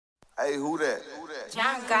Hey, who that?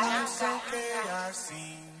 I've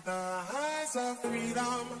seen the highs of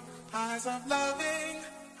freedom, highs of loving,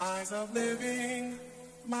 highs of living.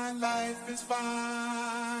 My life is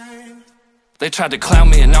fine. They tried to clown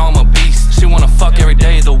me and now I'm a beast. She wanna fuck every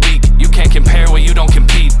day of the week. You can't compare where you don't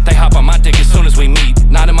compete. They hop on my dick as soon as we meet.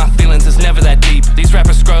 Not in my feelings, it's never that deep. These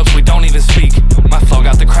rapper scrubs, we don't even speak. My flow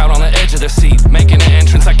got the crowd on the edge of their seat. Making an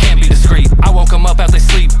entrance, I can't be discreet. I woke them up out they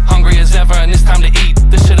sleep, hungry as ever and it's time to eat.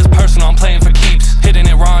 This shit is personal, I'm playing for keeps. Hitting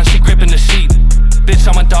it raw and she gripping the sheet. Bitch,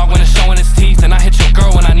 I'm a dog when it's showing its teeth. And I hit your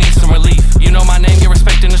girl when I need some relief. You know my name, get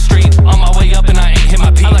respect in the street. On my way up and I ain't hit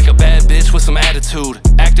my peak. I like a bad bitch with some attitude.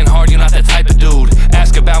 Acting hard, you're not that type of dude.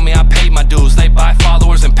 Ask about me, I paid my dues. They buy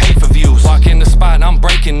followers and pay for views. Walk in the spot and I'm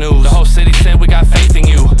breaking news. The whole city said we got faith in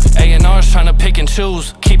you. A&R's trying to pick and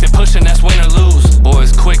choose. Keep it pushing, that's win or lose.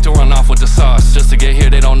 Boys quick to run off with the sauce. Just to get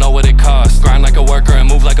here, they don't know what it costs. Grind like a worker and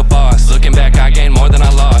move like a boss. Looking back, I gained more than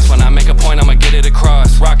I lost. When I make a point, I'ma get it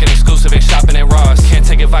across. Rockin' exclusive, ain't shopping at Ross. Can't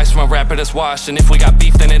take advice from a rapper that's washed. And if we got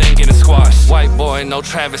beef, then it ain't getting squashed. White boy, no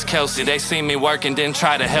Travis Kelce. They seen me working, didn't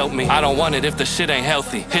try to help me. I don't want it if the shit ain't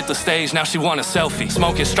healthy. Hit the stage, now she want a selfie.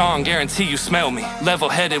 Smoking strong, guarantee you smell me.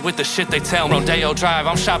 Level-headed with the shit they tell me. Rodeo Drive,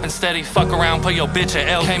 I'm shopping steady. Fuck around, put your bitch at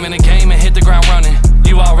L. Came in the game and hit the ground running.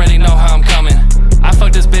 You already know how I'm coming. I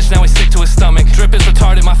fucked this bitch, now he's sick to his stomach. Drip is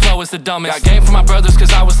retarded, my flow is the dumbest. Got game for my brothers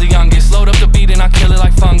cause I was the youngest. Load up the beat and I kill it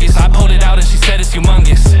like fungus. I pulled it out and she said it's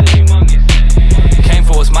humongous. Came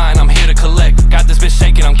for what's mine, I'm here to collect. Got this bitch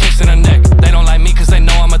shaking, I'm kissing her neck. They don't like me cause they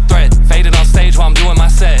know I'm a threat. Faded on stage while I'm doing my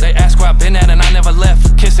set. They ask where I've been at and I never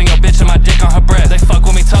left. Kissing your bitch and my dick on her breath. They fuck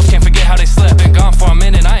with me tough, can't forget how they slept. Been gone for a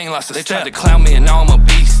minute, I ain't lost a step. They tried to clown me and now I'm a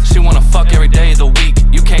beast. She wanna fuck every day of the week.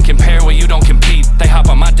 You can't compare where you don't compete. They hop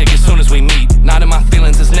on my dick as soon as we meet. Not in my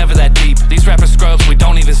feelings, it's never that deep. These rapper scrubs, we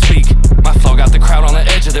don't even speak. My flow got the crowd on the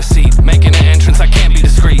edge of their seat. Making an entrance, I can't be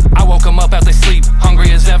discreet. I woke them up out they sleep,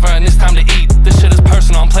 hungry as ever and it's time to eat. This shit is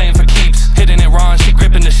personal, I'm playing for keeps. Hitting it raw and she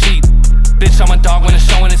gripping the sheet. Bitch, I'm a dog when it's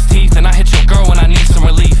showing its teeth. And I hit your girl when I need some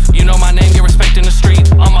relief. You know my name, get respect in the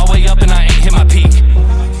street. On my way up and I ain't hit my peak.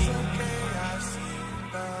 I've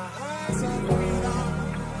seen the highs of freedom,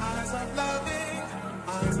 highs of loving,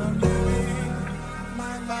 highs of living.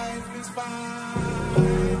 My life is fine.